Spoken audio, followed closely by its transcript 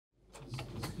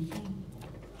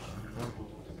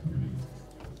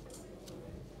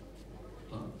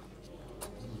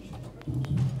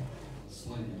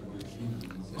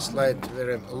Slide,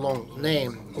 very long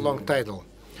name, long title.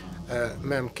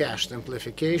 Memcache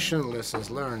amplification, lessons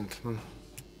learned.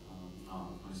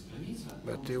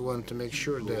 But you want to make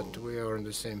sure that we are on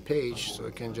the same page, so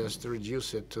I can just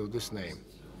reduce it to this name,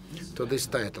 to this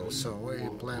title. So we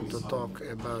plan to talk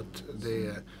about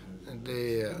the at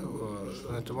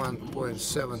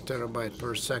 1.7 terabyte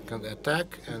per second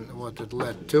attack and what it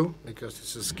led to, because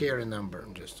it's a scary number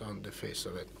just on the face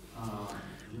of it.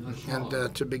 And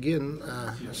to begin,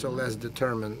 so let's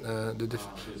determine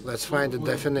let's find the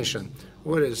definition.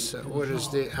 What is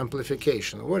the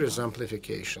amplification? What is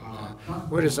amplification?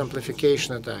 What is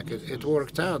amplification attack? It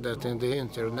worked out that in the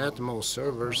internet, most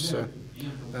servers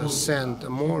send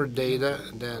more data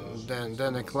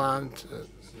than a client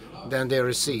than they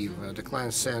receive. The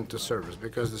client send to servers,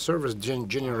 because the servers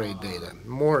generate data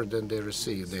more than they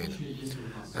receive data.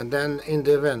 And then in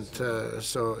the event,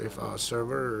 so if our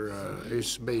server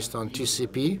is based on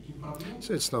TCP,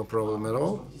 so it's no problem at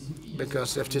all,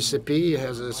 because FTCP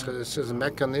has a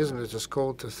mechanism that is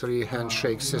called the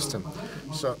three-handshake system.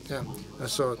 So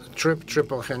so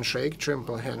triple handshake.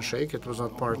 It was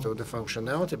not part of the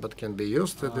functionality, but can be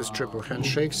used with this triple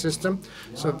handshake system.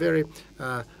 So very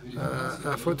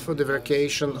for the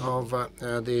verification of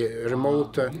the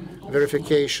remote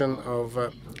verification of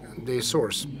the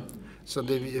source. So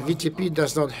the VTP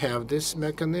does not have this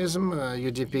mechanism,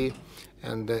 UDP,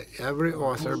 and every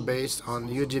author based on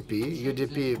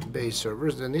UDP-based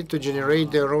servers, they need to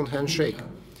generate their own handshake.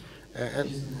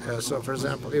 So, for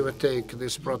example, if we take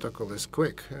this protocol as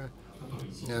Quick,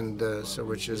 so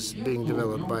which is being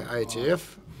developed by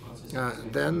ITF,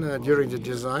 then during the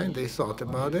design they thought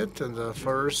about it, and the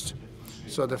first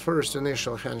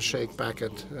initial handshake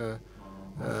packet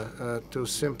to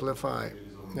simplify.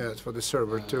 For the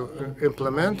server to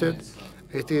implement it,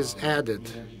 it is added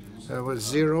with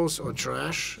zeros or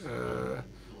trash,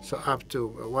 so up to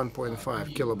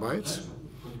 1.5 kilobytes.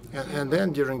 And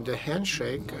then during the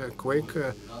handshake, Quick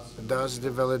does the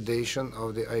validation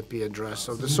of the IP address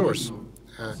of the source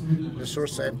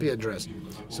IP address.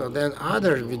 So then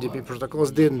other VDP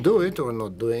protocols didn't do it or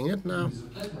not doing it now.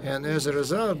 And as a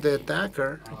result, the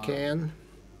attacker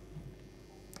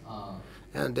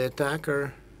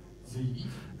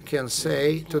can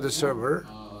say to the server,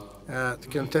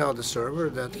 can tell the server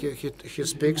that he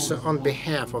speaks on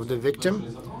behalf of the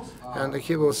victim, and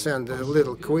he will send a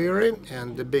little query,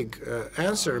 and the big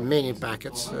answer, many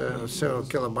packets, several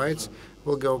kilobytes,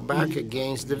 will go back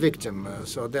against the victim.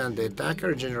 So then the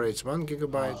attacker generates 1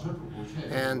 gigabyte,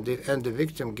 and the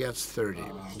victim gets 30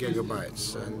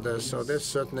 gigabytes. And so that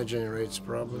certainly generates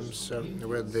problems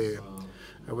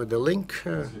with the link,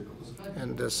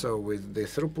 and so with the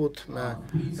throughput,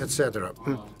 etc.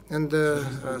 And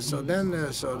so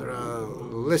then so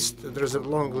there's a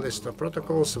long list of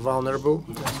protocols vulnerable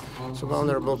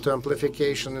to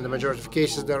amplification. In the majority of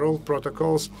cases, they're all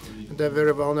protocols. They're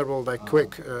very vulnerable, like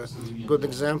Quick. Good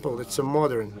example, it's a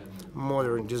modern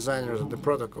designers of the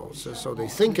protocols. So they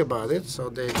think about it, so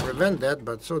they prevent that.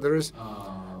 But so there is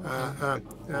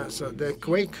so the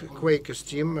Quake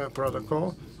Steam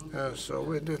protocol.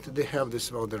 So they have this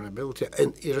vulnerability,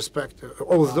 and irrespective,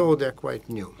 although they're quite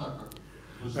new.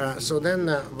 So then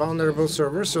vulnerable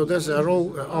servers. So those are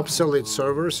all obsolete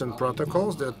servers and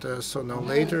protocols that so now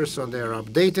later, so they are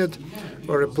updated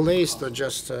or replaced or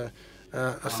just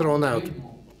thrown out,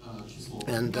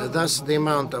 and thus the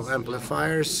amount of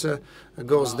amplifiers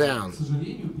goes down.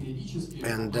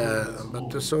 And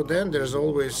but so then there's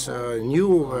always a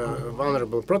new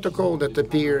vulnerable protocol that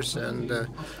appears, and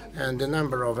the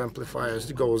number of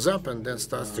amplifiers goes up and then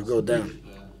starts to go down.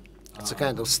 It's a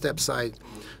kind of stepwise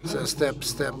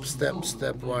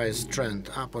trend,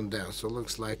 up and down. So it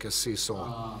looks like a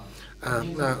seesaw,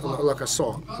 like a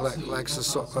saw,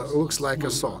 looks like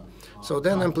a saw. So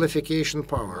then amplification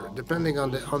power, depending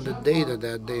on the data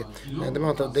that the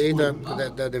amount of data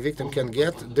that the victim can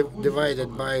get,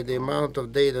 divided by the amount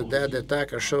of data that the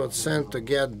attacker should send to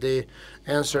get the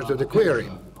answer to the query,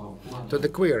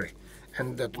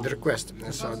 and the request.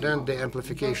 So then the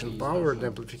amplification power, the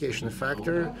amplification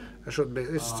factor should be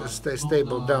a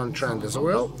stable downtrend as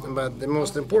well. But the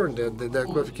most important, the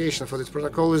amplification for this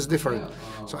protocol is different.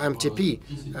 So MTP,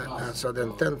 so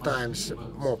then 10 times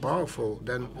more powerful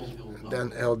than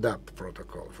LDAP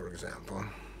protocol, for example.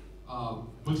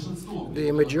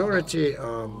 The majority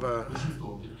of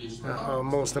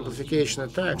most amplification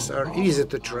attacks are easy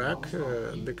to track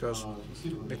because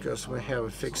we have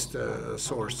a fixed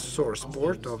source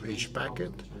port of each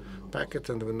packet packet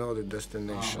and we know the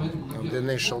destination of the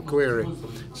initial query.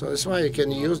 So that's why you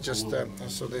can use just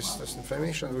so this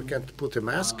information. We can put a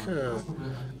mask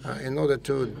in order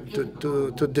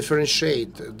to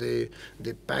differentiate the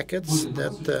packets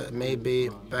that may be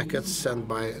packets sent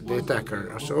by the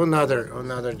attacker. So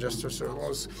another just to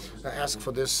ask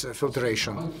for this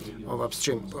filtration of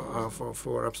upstream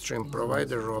for upstream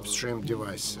provider or upstream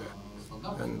device.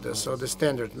 And so the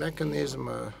standard mechanism,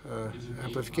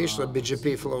 amplification of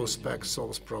BGP flow spec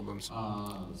solves problems.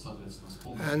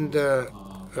 And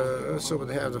so when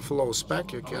you have the flow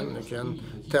spec, you can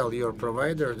tell your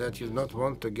provider that you don't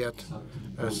want to get,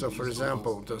 so for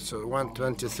example, so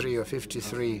 123 or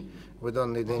 53, we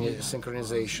don't need any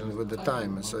synchronization with the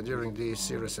time. So during the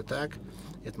serious attack,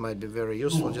 it might be very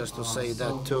useful just to say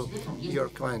that to your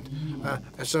client.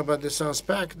 So, but the sound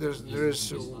spec, so there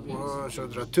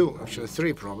are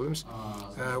three problems.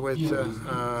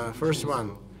 First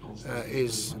one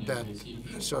is that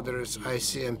so there is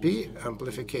ICMP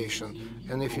amplification,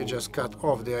 and if you just cut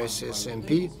off the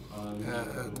ICMP,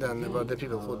 then about the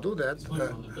people who do that,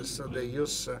 so they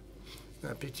use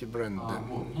PT brand,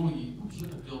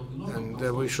 and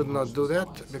we should not do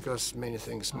that because many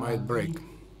things might break.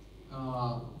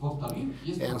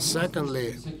 And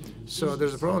secondly, so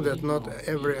there's a problem that not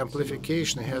every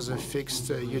amplification has a fixed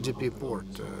UDP port.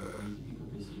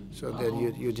 So then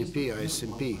UDP,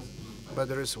 ICMP, but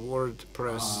there is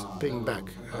WordPress pingback.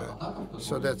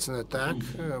 So that's an attack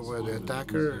where the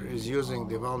attacker is using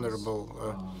the vulnerable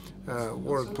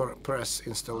WordPress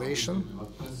installation,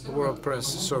 WordPress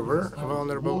server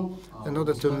vulnerable, in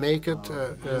order to make it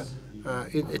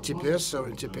in a TPS, so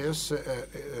in TPS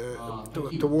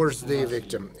towards the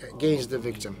victim, against the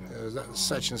victim.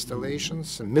 Such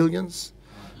installations, millions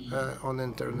on the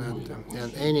internet,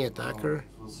 and any attacker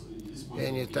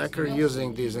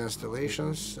using these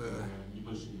installations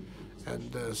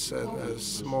and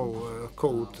small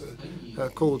code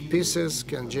pieces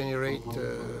can generate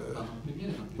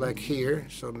like here,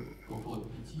 so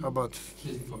about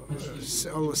 6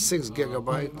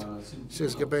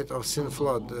 gigabyte of SYN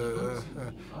flood,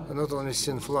 not only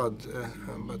SYN flood,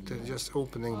 but just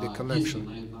opening the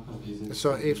connection.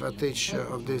 So if at each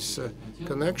of these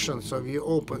connections, so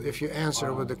if you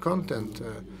answer with the content,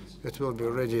 it will be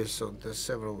ready. So there's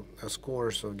several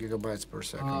scores of gigabytes per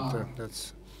second.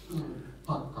 That's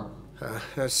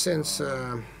since.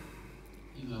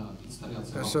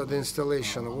 So the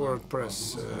installation of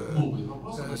WordPress,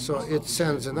 so it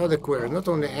sends another query, not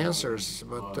only answers,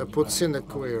 but puts in a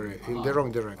query in the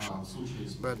wrong direction.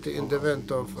 But in the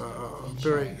event of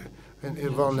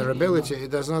vulnerability,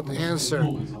 it does not answer,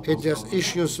 it just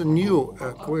issues new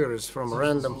queries from a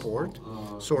random port.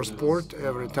 Source port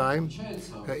every time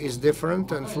is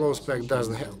different, and flow spec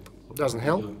doesn't help.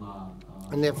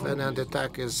 And if an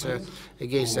attack is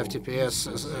against FTPS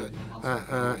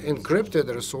encrypted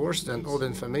resource, then all the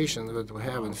information that we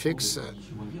have in fix,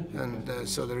 and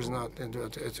so there is not,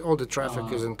 all the traffic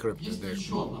is encrypted there.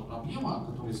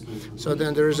 So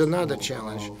then there is another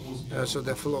challenge. So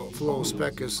the flow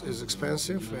spec is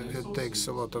expensive, and it takes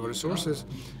a lot of resources,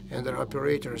 and the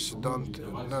operators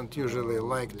don't usually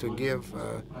like to give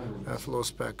a flow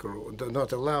spec rule, do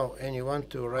not allow anyone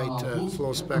to write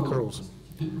flow spec rules.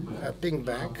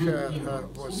 Pingback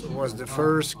was the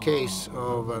first case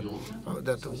of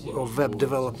web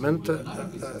development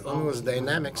on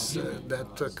dynamics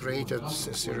that created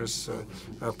serious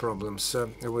problems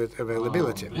with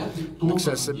availability,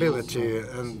 accessibility,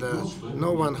 and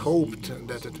no one hoped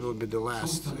that it will be the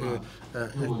last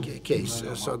case.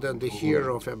 So then the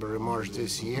hero of February-March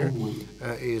this year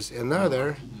is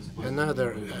another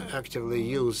actively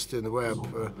used in the web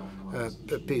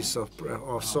piece of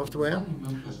software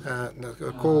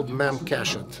called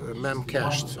Memcache.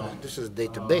 Memcache. This is a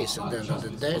database at the end of the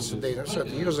day. So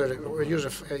the user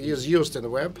is used in the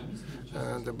web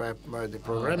by the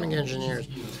programming engineers.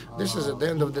 This is at the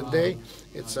end of the day.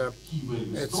 It's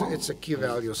a key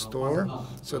value store.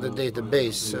 So the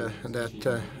database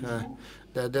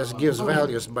that gives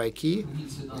values by key,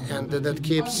 and that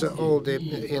keeps all the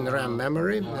in RAM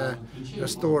memory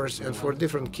stores, and for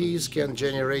different keys can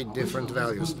generate different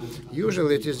values.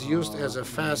 Usually it is used as a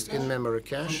fast in-memory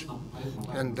cache,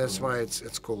 and that's why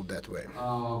it's called that way.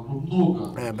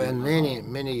 But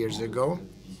many years ago,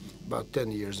 about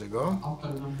 10 years ago,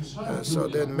 so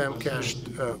then Memcache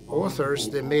authors,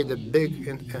 they made a big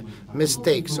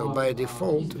mistake. So by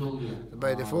default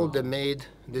they made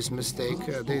this mistake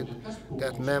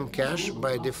that Memcache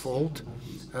by default,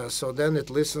 so then it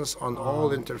listens on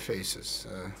all interfaces.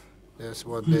 That's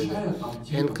what they do,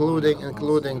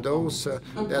 including those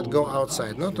that go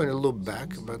outside, not only loop back,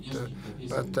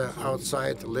 but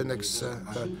outside Linux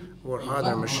or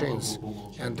other machines,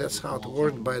 and that's how it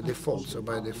worked by default. So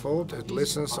by default, it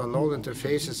listens on all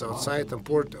interfaces outside on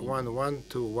port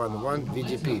 11211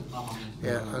 VDP.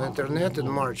 On Internet in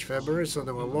March, February, so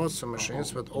there were lots of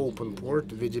machines with open port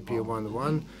VDP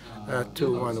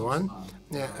 11211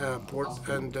 port,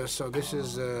 and so this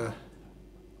is.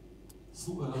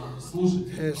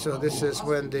 So this is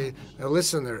when the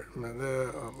listener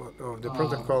of the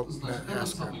protocol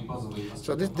asks.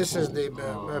 So this is the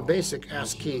basic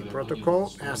ASCII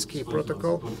protocol. ASCII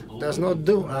protocol does not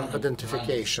do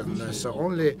identification. So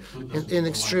only in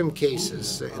extreme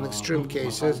cases.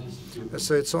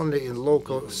 So it's only in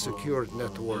local secured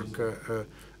network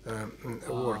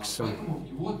works.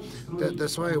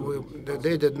 That's why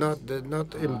they did not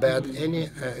embed any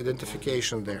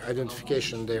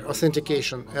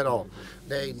authentication at all.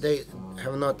 They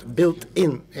have not built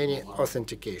in any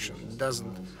authentication.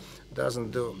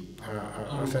 Doesn't do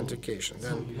authentication.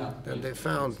 Then they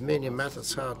found many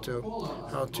methods how to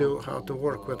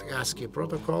work with ASCII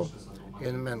protocol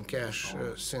in Memcache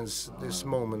since this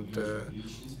moment.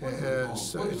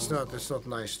 So it's not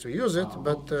nice to use it,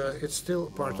 but it's still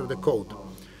part of the code.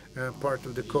 And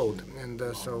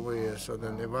so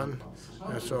then Ivan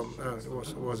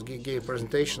gave a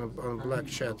presentation on Black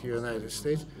Chat United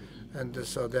States, and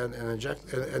so then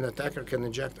an attacker can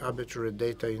inject arbitrary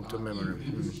data into memory.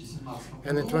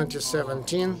 And in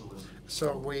 2017,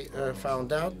 so we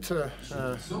found out that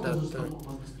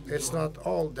it's not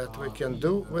all that we can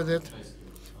do with it.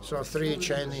 So 3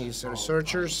 Chinese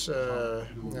researchers,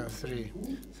 three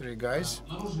guys,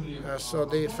 so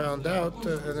they found out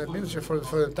an ability for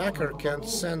the attacker can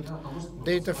send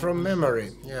data from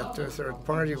memory to a third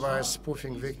party via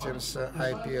spoofing victims'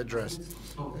 IP address.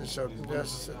 So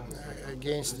that's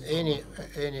against any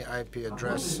IP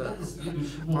address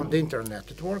on the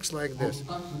internet. It works like this.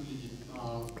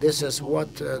 This is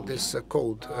what this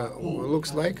code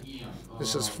looks like.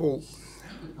 This is full.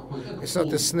 It's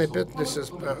not a snippet. This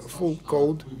is full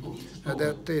code.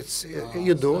 That it's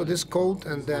you do this code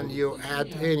and then you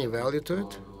add any value to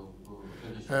it,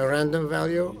 a random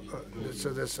value.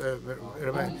 So this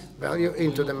value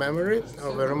into the memory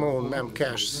of a remote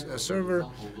Memcache server.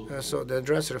 So the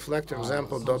address reflector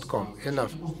example.com.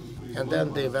 Enough. And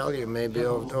then the value may be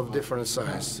of different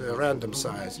size, random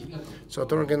size. So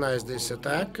to organize this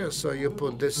attack, so you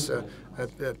put this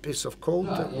piece of code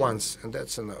once, and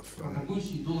that's enough.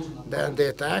 Then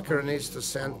the attacker needs to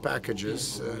send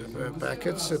packets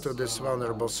to this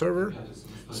vulnerable server,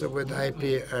 so with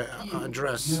IP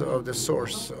address of the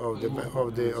source of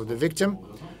the victim,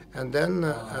 and then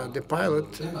the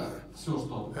pilot.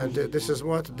 And this is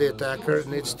what the attacker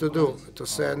needs to do to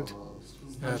send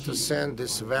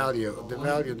this value, the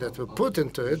value that we put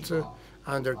into it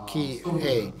under key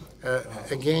A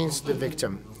against the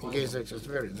victim.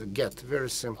 It's very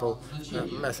simple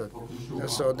method.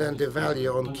 So then the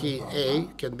value on key A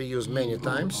can be used many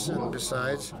times, and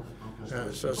besides,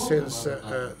 so since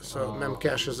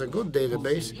Memcache is a good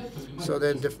database, so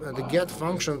then the get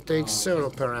function takes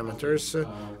several parameters,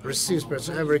 receives, but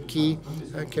every key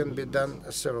can be done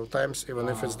several times, even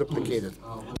if it's duplicated.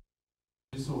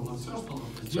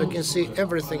 So you can see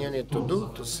everything you need to do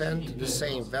to send the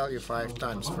same value 5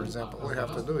 times. For example, all we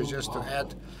have to do is just to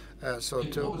add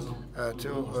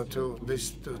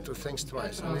these two things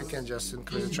twice, and you can just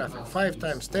increase the traffic 5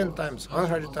 times, 10 times,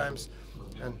 100 times,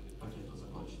 and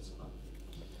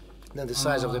then the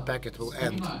size of the packet will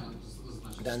end.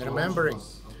 Then remembering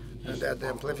that the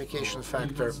amplification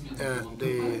factor,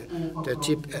 the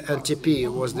NTP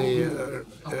was the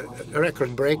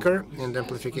record breaker in the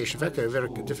amplification factor. Very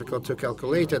difficult to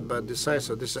calculate it, but the size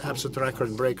of this is absolute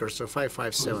record breaker, so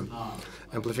 557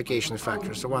 amplification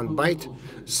factor. So 1 byte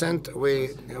sent, we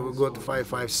got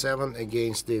 557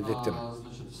 against the victim.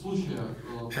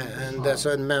 And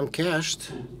so in Memcached,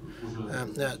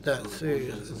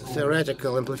 the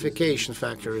theoretical amplification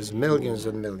factor is millions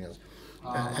and millions.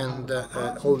 And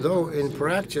although in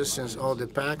practice, since all the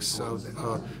packs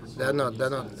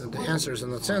the answers are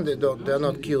not sent, they're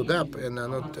not queued up and are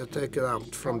not taken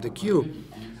out from the queue.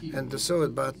 And so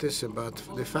about the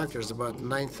factors about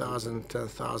 9,000,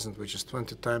 10,000, which is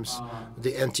 20 times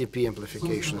the NTP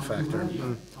amplification factor.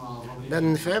 Then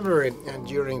in February, and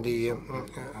during the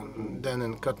then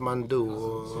in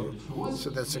Kathmandu, so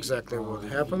that's exactly what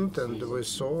happened, and we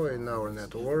saw in our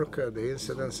network the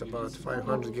incidence about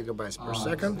 500 gigabytes per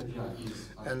second,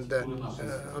 and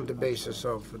on the basis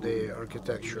of the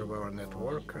architecture of our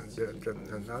network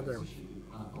and other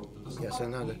Yes,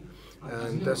 another.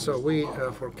 And so we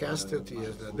forecasted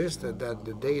that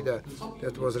the data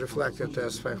that was reflected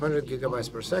as 500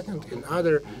 gigabytes per second, in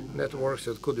other networks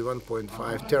it could be 1.5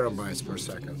 terabytes per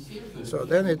second. So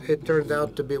then it turned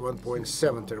out to be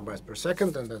 1.7 terabytes per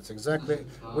second, and that's exactly,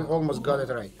 we almost got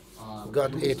it right.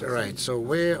 So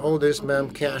where all these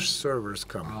Memcache servers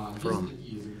come from.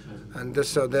 And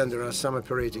so then there are some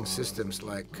operating systems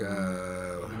like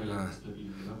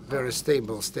very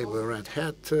stable Red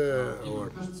Hat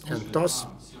or TOS.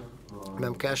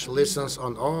 Memcache listens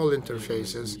on all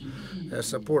interfaces,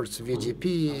 supports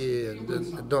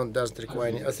VGP, doesn't require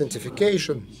any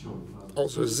authentication,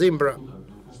 also Zimbra,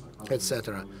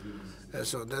 etc.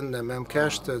 So then the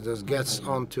Memcache just gets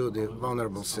onto the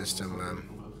vulnerable system.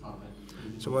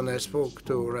 So when I spoke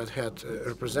to Red Hat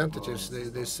representatives,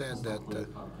 they said that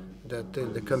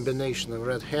the combination of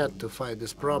Red Hat to fight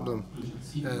this problem,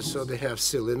 so they have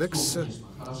C Linux,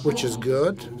 which is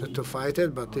good to fight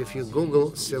it, but if you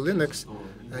Google C Linux,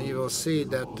 you will see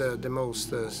that the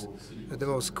most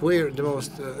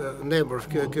number of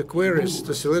queries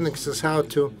to C Linux is how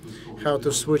to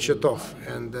switch it off,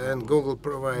 and Google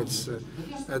provides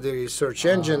the search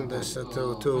engine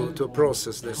to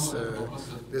process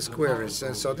these queries.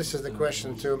 And so this is the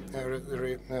question to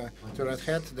Red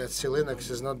Hat, that C Linux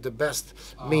is not the best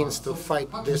means to fight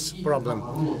this problem.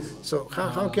 So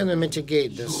how can we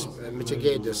mitigate this?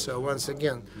 So once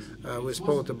again, we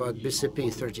spoke about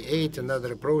BCP 38 and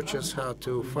other approaches, how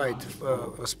to fight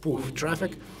spoof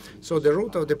traffic. So the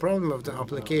root of the problem of the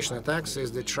application attacks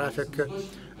is the traffic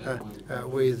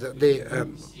with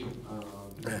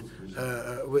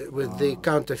the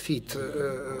counterfeit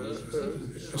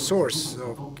source.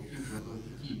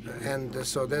 And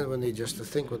so then we need just to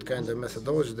think what kind of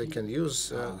methodology they can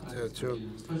use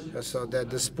so that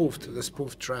the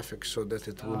spoofed traffic, so that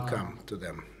it won't come to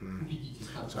them.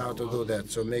 So how to do that?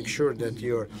 So make sure that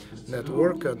your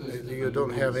network, you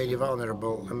don't have any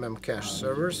vulnerable Memcache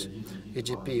servers,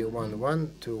 EGP 1.1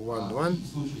 to 1.1,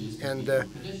 and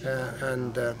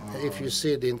if you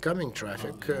see the incoming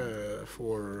traffic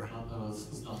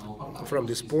from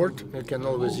this port, you can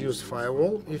always use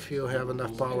firewall if you have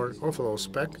enough power, or flow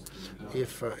spec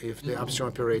if the upstream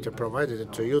operator provided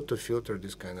it to you to filter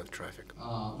this kind of traffic.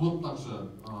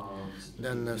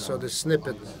 Then so the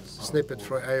snippet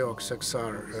for AOX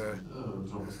XR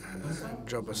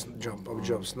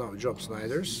job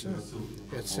Snyders.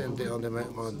 It's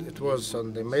it was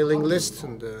on the mailing list,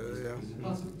 and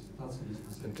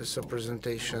and this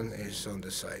presentation is on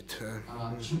the site.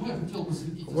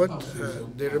 What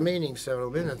the remaining several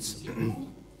minutes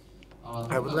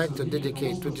I would like to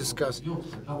dedicate to discuss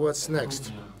what's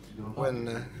next when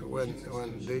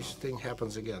this thing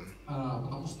happens again.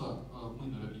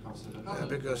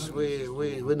 Because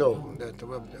we know that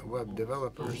web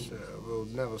developers will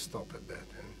never stop at that.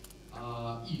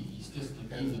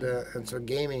 And so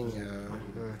gaming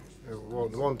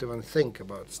won't even think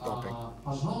about stopping.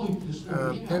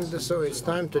 And so it's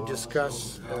time to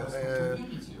discuss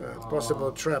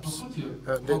possible traps,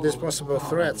 these possible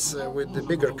threats with the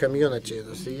bigger community.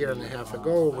 This a year and a half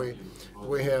ago,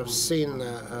 we have seen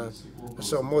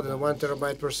so more than 1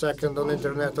 terabyte per second on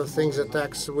Internet of Things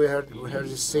attacks. We have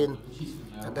seen.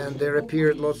 And then there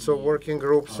appeared lots of working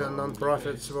groups and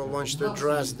non-profits were launched to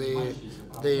address the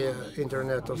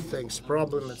Internet of Things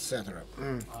problem, etc.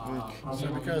 So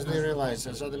because they realize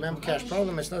that so the Memcache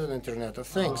problem is not an Internet of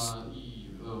Things,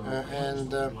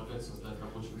 and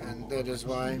that is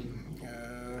why.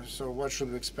 So what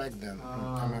should we expect then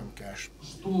from Memcache?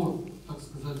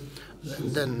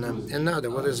 Then another,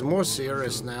 what is more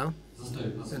serious now,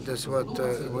 and that's what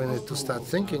we need to start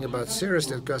thinking about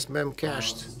seriously, because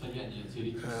Memcache,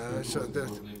 so the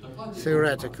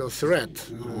theoretical threat,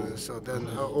 so then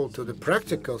all to the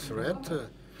practical threat,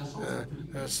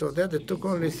 so that it took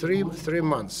only three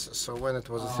months. So when it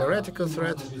was a theoretical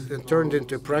threat, it turned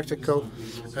into practical,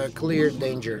 clear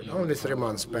danger. Only 3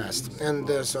 months passed, and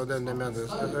so then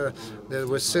there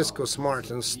was Cisco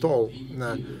Smart Install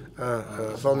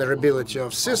vulnerability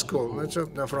of Cisco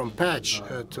from patch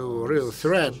to real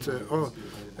threat.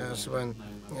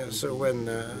 So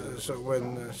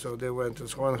they went.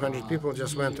 100 people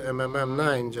just went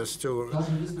MMM9 just to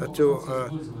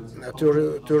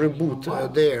reboot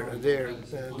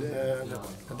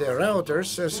their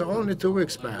routers. So only 2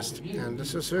 weeks passed, and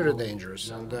this is very dangerous.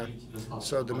 And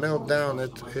so the meltdown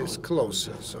is close.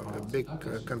 So the big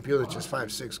computer, just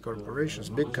 5-6 corporations,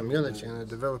 big community, and the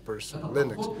developers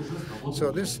Linux.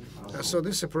 So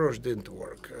this approach didn't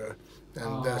work.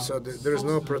 And so there is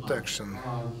no protection.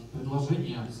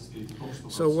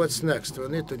 So what's next? We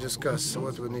need to discuss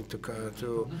what we need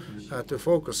to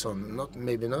focus on.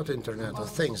 Maybe not Internet of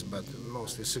Things, but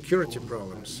mostly security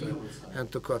problems,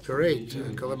 and to cooperate,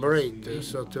 collaborate,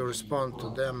 so to respond to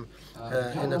them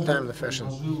in a timely fashion.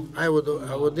 I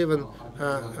would even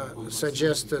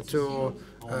suggest to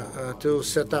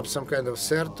set up some kind of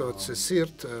CERT or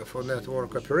CERT for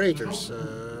network operators,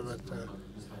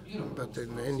 but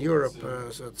in Europe,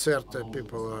 so CERT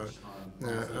people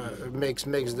makes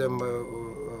them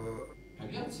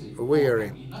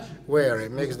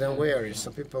makes them wary.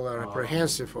 So people are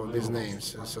apprehensive of these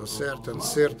names. So CERT and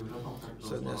CERT.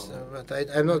 So this, but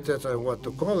I'm not that what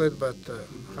to call it, but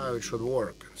how it should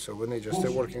work. So we need just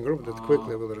a working group that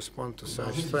quickly will respond to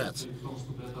such threats.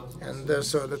 And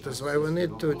so that is why we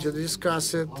need to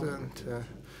discuss it. And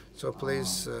so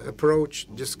please approach,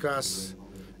 discuss,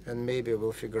 and maybe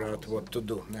we'll figure out what to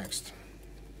do next.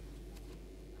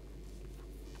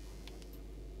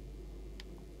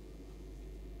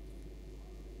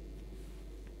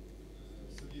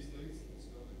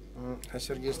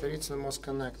 Sergei Staritsyn,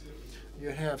 Mosconnect. You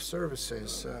have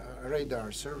services,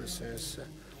 radar services,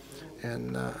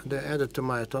 and they're added to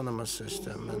my autonomous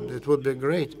system. And it would be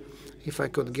great if I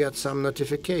could get some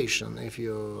notification if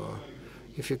you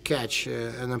catch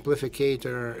an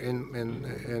amplificator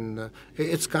in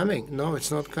it's coming. No, it's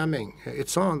not coming.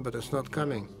 It's on, but it's not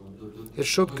coming. It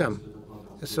should come.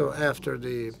 So after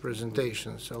the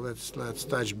presentation, so let's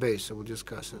touch base. So we'll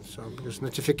discuss it. So because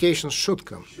notifications should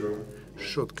come,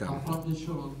 should come.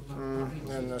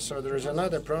 And so there is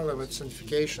another problem with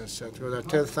notifications. That there are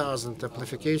 10,000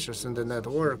 amplificators in the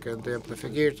network, and the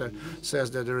amplificator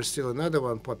says that there is still another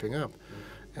one popping up,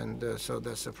 and so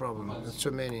that's the problem. There's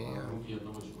too many,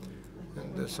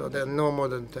 and so there are no more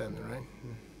than 10, right?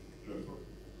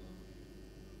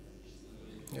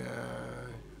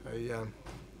 Yeah.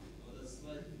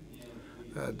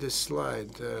 This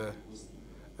slide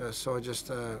so it just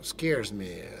scares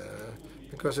me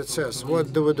because it says,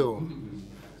 "What do we do?"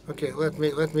 Okay, let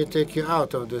me take you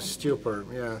out of this stupor.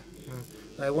 Yeah,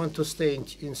 I want to stay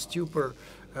in stupor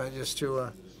just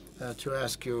to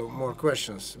ask you more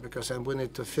questions because we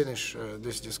need to finish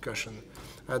this discussion.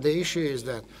 The issue is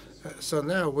that so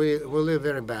now we live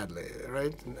very badly,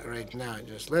 right? Right now,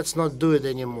 just let's not do it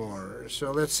anymore.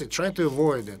 So let's try to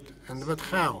avoid it. But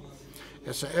how?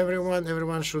 So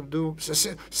everyone should do.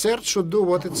 CERT should do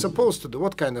what it's supposed to do.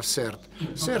 What kind of CERT?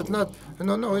 CERT not.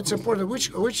 No. It's important.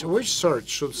 Which CERT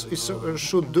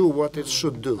should do what it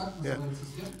should do? Yeah.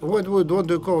 What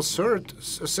do you call CERT?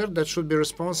 A CERT that should be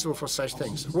responsible for such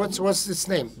things. What's its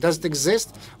name? Does it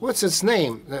exist? What's its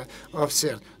name of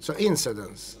CERT? So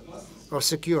incidents of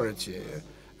security.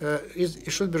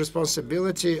 It should be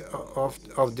responsibility of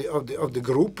the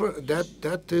group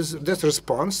that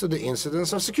responds to the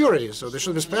incidents of security. So there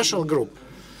should be a special group.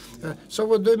 So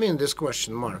what do you mean this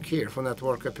question mark here for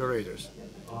network operators?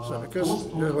 So because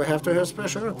we have to have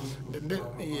special group.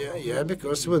 Yeah,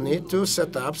 because we need to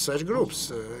set up such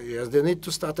groups. Yes, they need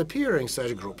to start appearing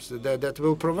such groups that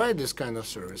will provide this kind of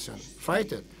service and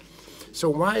fight it. So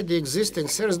why the existing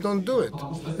CERTs don't do it?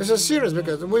 This is serious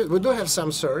because we do have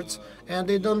some CERTs and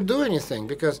they don't do anything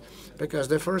because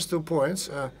the first 2 points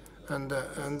the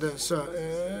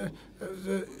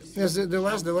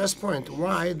last point,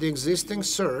 why the existing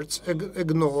CERTs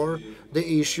ignore the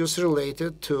issues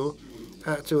related to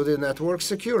the network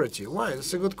security. Why?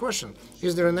 That's a good question.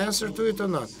 Is there an answer to it or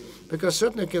not? Because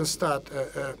certainly you can start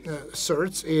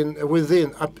CERTs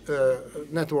within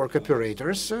network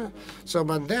operators.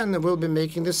 But then we'll be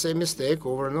making the same mistake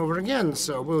over and over again.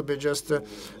 So we'll be just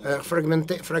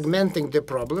fragmenting the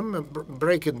problem,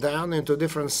 break it down into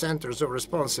different centers of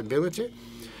responsibility,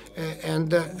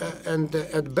 and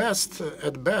at best.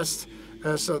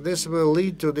 So this will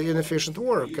lead to the inefficient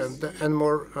work and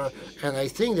more, and I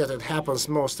think that it happens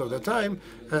most of the time.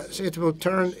 So it will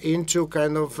turn into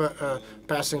kind of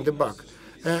passing the buck,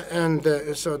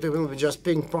 so there will be just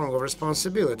ping pong of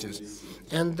responsibilities,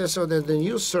 and so that the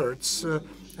new CERTs,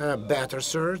 better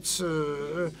CERTs,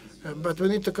 but we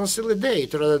need to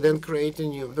consolidate rather than create a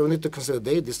new. We need to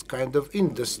consolidate this kind of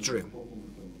industry.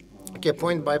 Okay,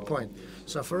 point by point.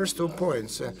 So first 2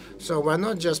 points. So why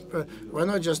not just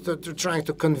trying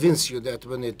to convince you that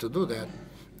we need to do that?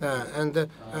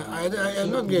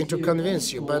 I'm not going to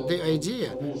convince you, but the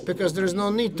idea, because there is no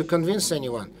need to convince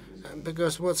anyone,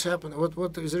 because what's happened,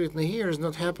 what is written here is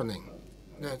not happening.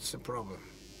 That's the problem.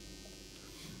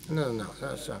 No.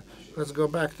 Let's go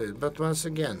back to it. But once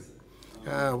again,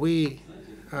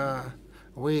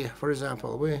 for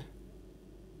example,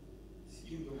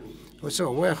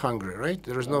 so we're hungry, right?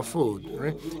 There is no food,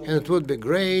 right? And it would be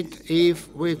great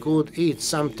if we could eat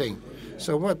something.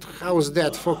 So how is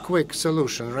that for quick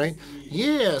solution, right?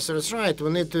 Yes, that's right. We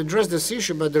need to address this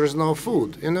issue, but there is no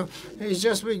food. It's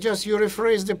just you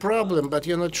rephrase the problem, but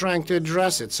you're not trying to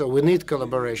address it. So we need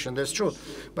collaboration. That's true,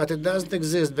 but it doesn't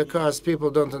exist because people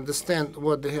don't understand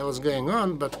what the hell is going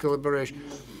on. But collaboration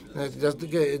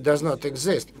it does not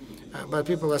exist. But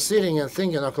people are sitting and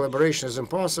thinking, collaboration is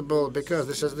impossible because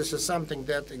this is something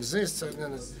that exists.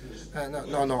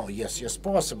 No, yes,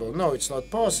 possible. No, it's not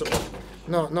possible.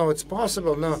 No, it's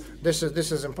possible. No, this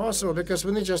is impossible because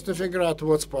we need just to figure out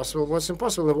what's possible, what's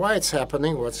impossible, and why it's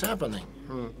happening, what's happening.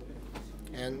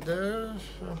 And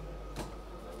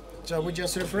so we're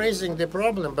just rephrasing the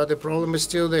problem, but the problem is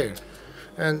still there.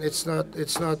 And it's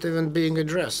not even being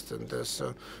addressed. And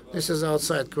so this is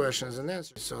outside questions and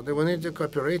answers. So we need to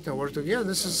cooperate and work together.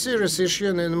 This is a serious issue,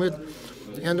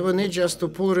 and we need just to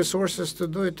pool resources to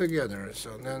do it together. So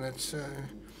then it's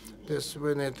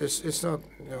it's not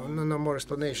no more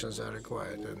explanations are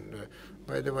required. And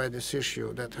by the way, this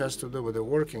issue that has to do with the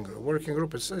working group. Working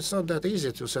group, it's not that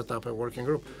easy to set up a working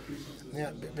group.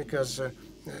 Yeah, because.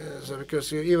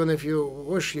 Because even if you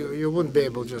wish, you wouldn't be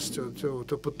able just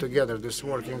to put together this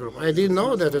working group. I didn't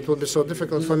know that it would be so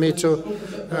difficult for me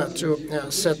to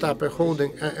set up a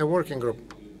working group.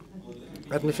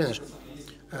 Let me finish.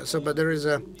 But there is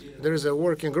a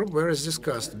working group where it's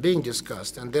being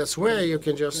discussed, and that's where you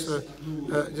can just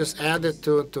add it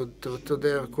to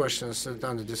the questions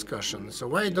on the discussion. So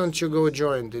why don't you go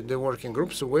join the working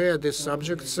groups where these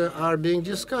subjects are being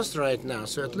discussed right now?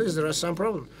 So at least there are some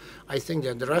problems. I think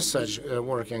that there are such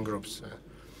working groups.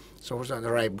 So the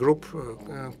RIPE group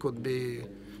could be.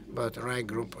 But RIPE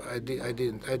group, I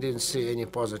didn't see any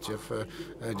positive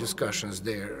discussions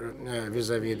there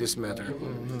vis-a-vis this matter.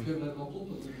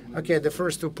 Okay, the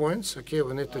first 2 points. Okay,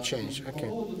 we need to change. Okay,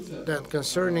 then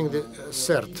concerning the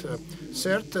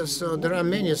CERT, so there are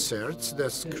many CERTs.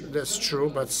 That's true,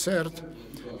 but CERT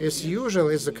is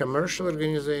usually a commercial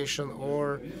organization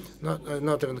or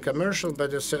not even commercial,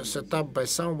 but it's set up by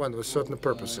someone with certain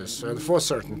purposes and for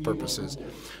certain purposes.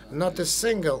 Not a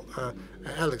single,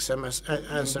 Alex, I'm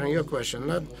answering your question.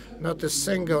 Not a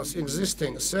single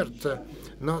existing CERT,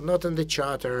 not in the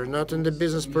charter, not in the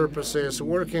business purposes,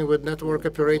 working with network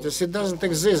operators. It doesn't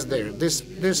exist there.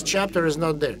 This chapter is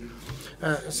not there.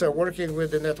 So working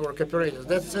with the network operators,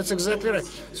 that's exactly right.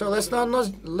 So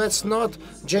let's not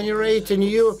generate a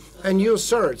new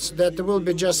certs that will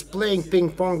be just playing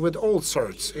ping pong with old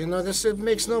certs. It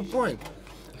makes no point.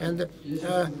 And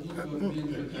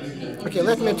okay,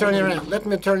 let me turn around. Let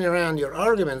me turn around your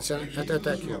arguments and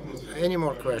attack you. Any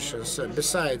more questions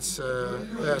besides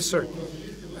sir?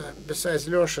 Besides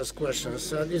Lyosha's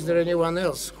questions, is there anyone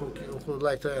else who would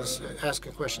like to ask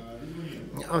a question?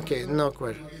 Okay, no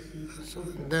question. So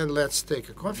then let's take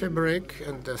a coffee break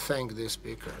and thank the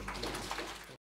speaker.